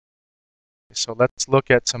So let's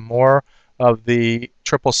look at some more of the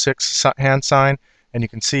 666 hand sign, and you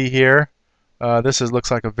can see here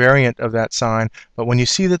looks like a variant of that sign, but when you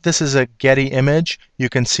see that this is a Getty image, you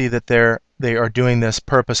can see that they are doing this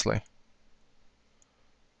purposely.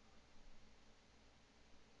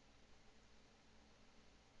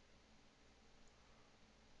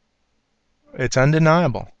 It's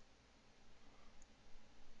undeniable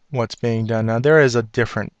what's being done. Now there is a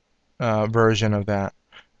different version of that.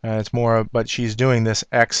 It's more, but she's doing this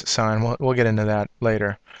X sign. We'll get into that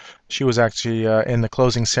later. She was actually in the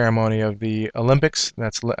closing ceremony of the Olympics.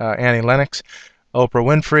 That's Annie Lennox, Oprah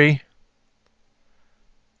Winfrey.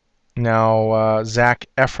 Now Zac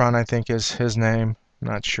Efron, I think is his name.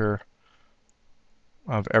 Not sure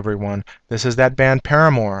of everyone. This is that band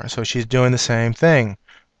Paramore. So she's doing the same thing.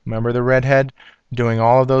 Remember the redhead doing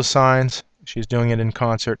all of those signs? She's doing it in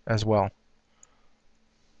concert as well.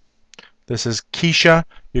 This is Keisha.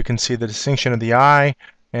 You can see the distinction of the eye,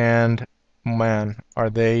 and man, are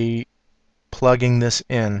they plugging this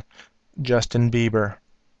in. Justin Bieber.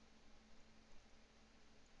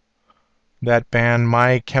 That band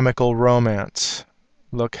My Chemical Romance.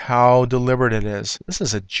 Look how deliberate it is. This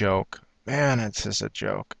is a joke. Man, it's just a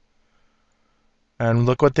joke. And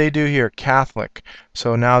look what they do here, Catholic.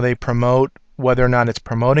 So now they promote, whether or not it's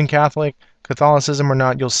promoting Catholicism or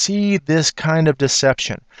not, you'll see this kind of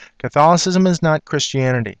deception. Catholicism is not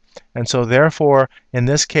Christianity. And so therefore, in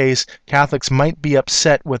this case, Catholics might be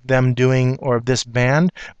upset with them doing, or this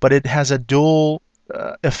band, but it has a dual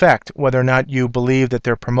effect, whether or not you believe that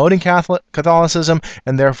they're promoting Catholicism,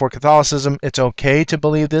 and therefore Catholicism, it's okay to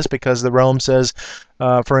believe this because the Rome says,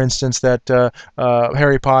 for instance, that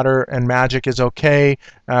Harry Potter and magic is okay,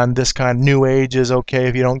 and this kind of New Age is okay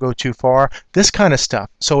if you don't go too far, this kind of stuff.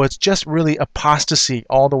 So it's just really apostasy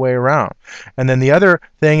all the way around. And then the other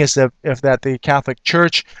thing is that if the Catholic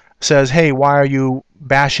Church says, hey, why are you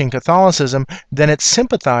bashing Catholicism, then it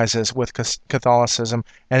sympathizes with Catholicism,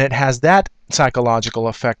 and it has that psychological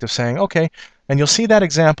effect of saying, okay, and you'll see that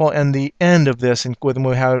example in the end of this when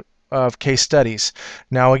we have case studies.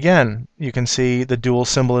 Now again, you can see the dual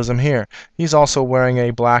symbolism here. He's also wearing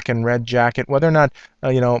a black and red jacket. Whether or not,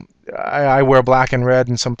 I wear black and red,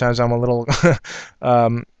 and sometimes I'm a little,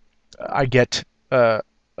 I get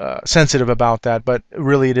sensitive about that, but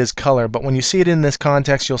really it is color. But when you see it in this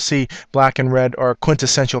context, you'll see black and red are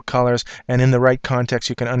quintessential colors, and in the right context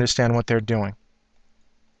you can understand what they're doing.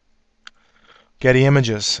 Getty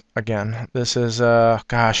Images again. This is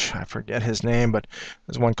gosh, I forget his name, but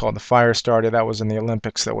there's one called the Firestarter that was in the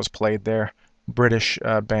Olympics that was played there. British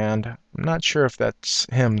band. I'm not sure if that's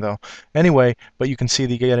him though. Anyway, but you can see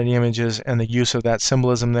the Getty Images and the use of that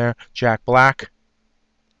symbolism there. Jack Black.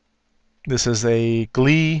 This is a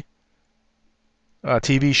Glee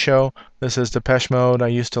TV show. This is Depeche Mode. I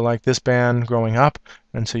used to like this band growing up,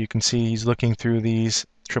 and so you can see he's looking through these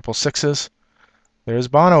 666s. There's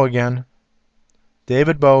Bono again.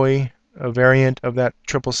 David Bowie, a variant of that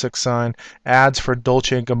 666 sign. Ads for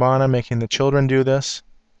Dolce & Gabbana, making the children do this.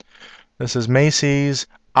 This is Macy's.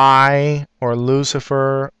 I, or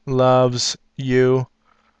Lucifer, loves you.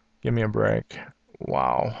 Give me a break.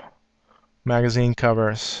 Wow. Magazine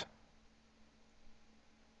covers.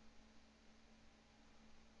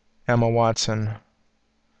 Emma Watson.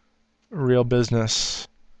 Real business.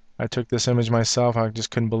 I took this image myself. I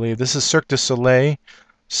just couldn't believe. This is Cirque du Soleil.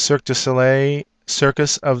 Cirque du Soleil,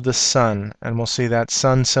 Circus of the Sun. And we'll see that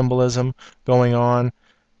sun symbolism going on.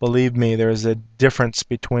 Believe me, there is a difference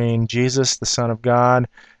between Jesus, the Son of God,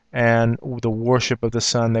 and the worship of the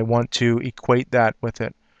sun. They want to equate that with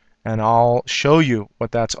it. And I'll show you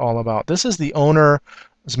what that's all about. This is the owner's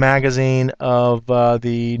magazine of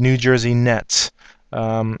the New Jersey Nets.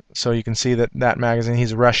 So you can see that magazine,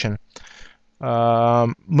 he's Russian.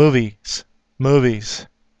 Movies.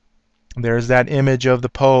 There's that image of the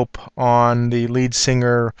Pope on the lead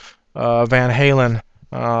singer Van Halen.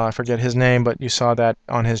 I forget his name, but you saw that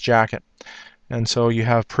on his jacket. And so you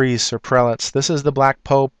have priests or prelates. This is the Black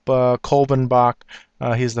Pope, Kolbenbach.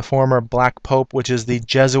 He's the former Black Pope, which is the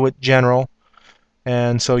Jesuit general.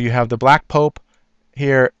 And so you have the Black Pope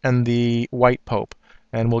here and the White Pope.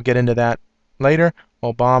 And we'll get into that later.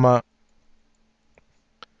 Obama.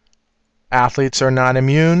 Athletes are not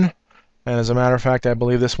immune. And as a matter of fact, I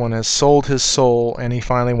believe this one has sold his soul, and he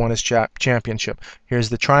finally won his championship. Here's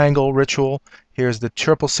the triangle ritual. Here's the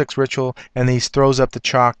 666 ritual, and he throws up the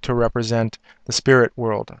chalk to represent the spirit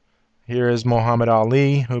world. Here is Muhammad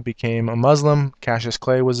Ali, who became a Muslim. Cassius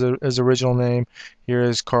Clay was his original name. Here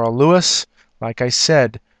is Carl Lewis. Like I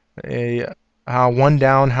said, one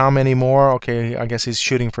down, how many more? Okay, I guess he's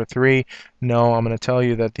shooting for 3. No, I'm going to tell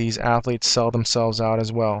you that these athletes sell themselves out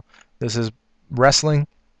as well. This is wrestling.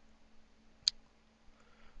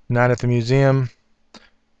 Night at the Museum.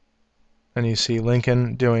 And you see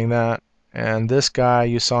Lincoln doing that. And this guy,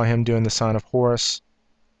 you saw him doing the sign of Horus,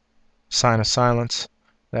 sign of silence.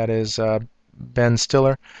 That is Ben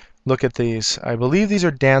Stiller. Look at these. I believe these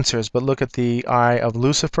are dancers, but look at the eye of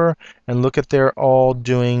Lucifer, and look at they're all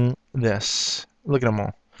doing this. Look at them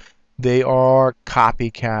all. They are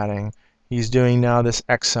copycatting. He's doing now this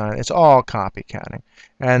X sign. It's all copycatting.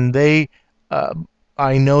 And they,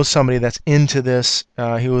 I know somebody that's into this.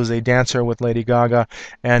 He was a dancer with Lady Gaga,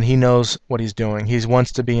 and he knows what he's doing. He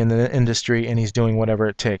wants to be in the industry, and he's doing whatever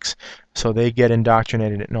it takes. So they get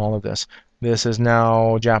indoctrinated in all of this. This is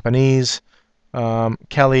now Japanese.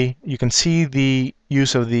 Kelly, you can see the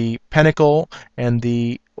use of the pentacle and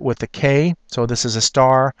with the K. So this is a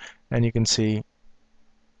star, and you can see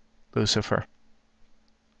Lucifer.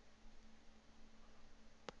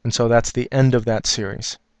 And so that's the end of that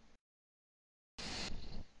series.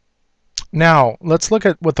 Now, let's look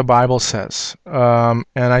at what the Bible says. And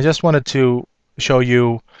I just wanted to show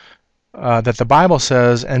you that the Bible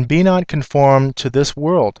says, "And be not conformed to this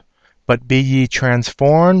world, but be ye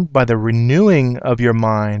transformed by the renewing of your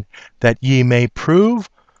mind, that ye may prove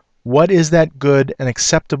what is that good and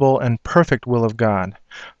acceptable and perfect will of God."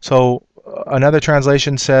 So another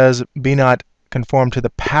translation says, "Be not conformed to the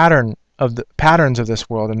patterns of this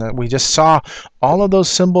world," and that we just saw all of those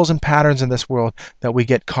symbols and patterns in this world that we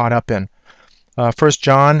get caught up in. 1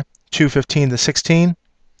 John 2:15-16.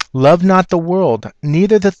 "Love not the world,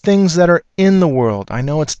 neither the things that are in the world." I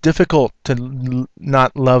know it's difficult to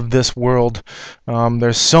not love this world.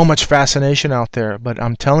 There's so much fascination out there, but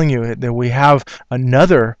I'm telling you that we have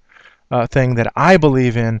another thing that I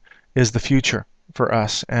believe in is the future for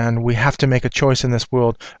us, and we have to make a choice in this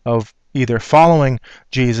world of either following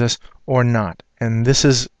Jesus or not. And this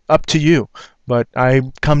is up to you. But I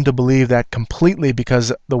come to believe that completely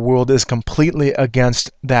because the world is completely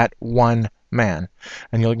against that one man.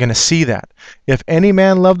 And you're going to see that. "If any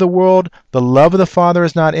man love the world, the love of the Father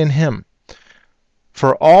is not in him.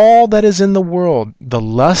 For all that is in the world, the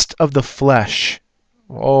lust of the flesh,"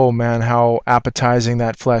 oh man, how appetizing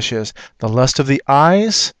that flesh is. "The lust of the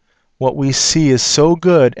eyes," what we see is so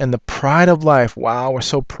good, "and the pride of life." Wow, we're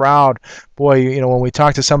so proud. Boy, you know, when we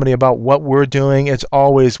talk to somebody about what we're doing, it's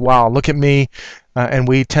always, wow, look at me. And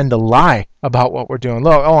we tend to lie about what we're doing.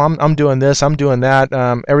 Look, oh, I'm doing this, I'm doing that.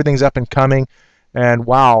 Everything's up and coming. And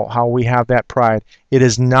wow, how we have that pride. "It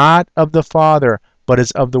is not of the Father, but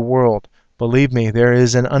is of the world." Believe me, there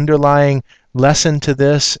is an underlying lesson to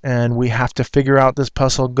this, and we have to figure out this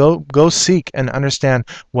puzzle. Go seek and understand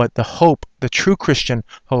what the hope, the true Christian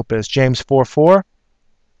hope is. James 4:4.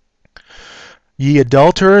 "Ye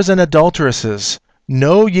adulterers and adulteresses,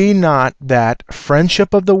 know ye not that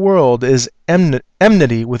friendship of the world is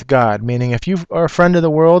enmity with God?" Meaning, if you are a friend of the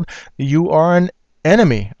world, you are an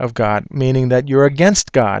enemy of God, meaning that you're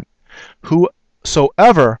against God.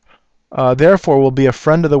 "Whosoever therefore will be a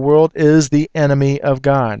friend of the world is the enemy of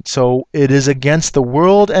God." So it is against the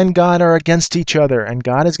world, and God are against each other. And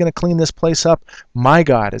God is going to clean this place up. My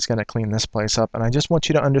God is going to clean this place up. And I just want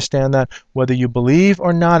you to understand that, whether you believe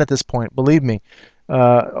or not at this point. Believe me.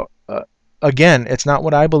 Again, it's not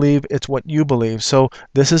what I believe, it's what you believe. So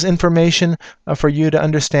this is information for you to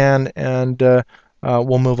understand, and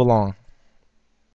we'll move along.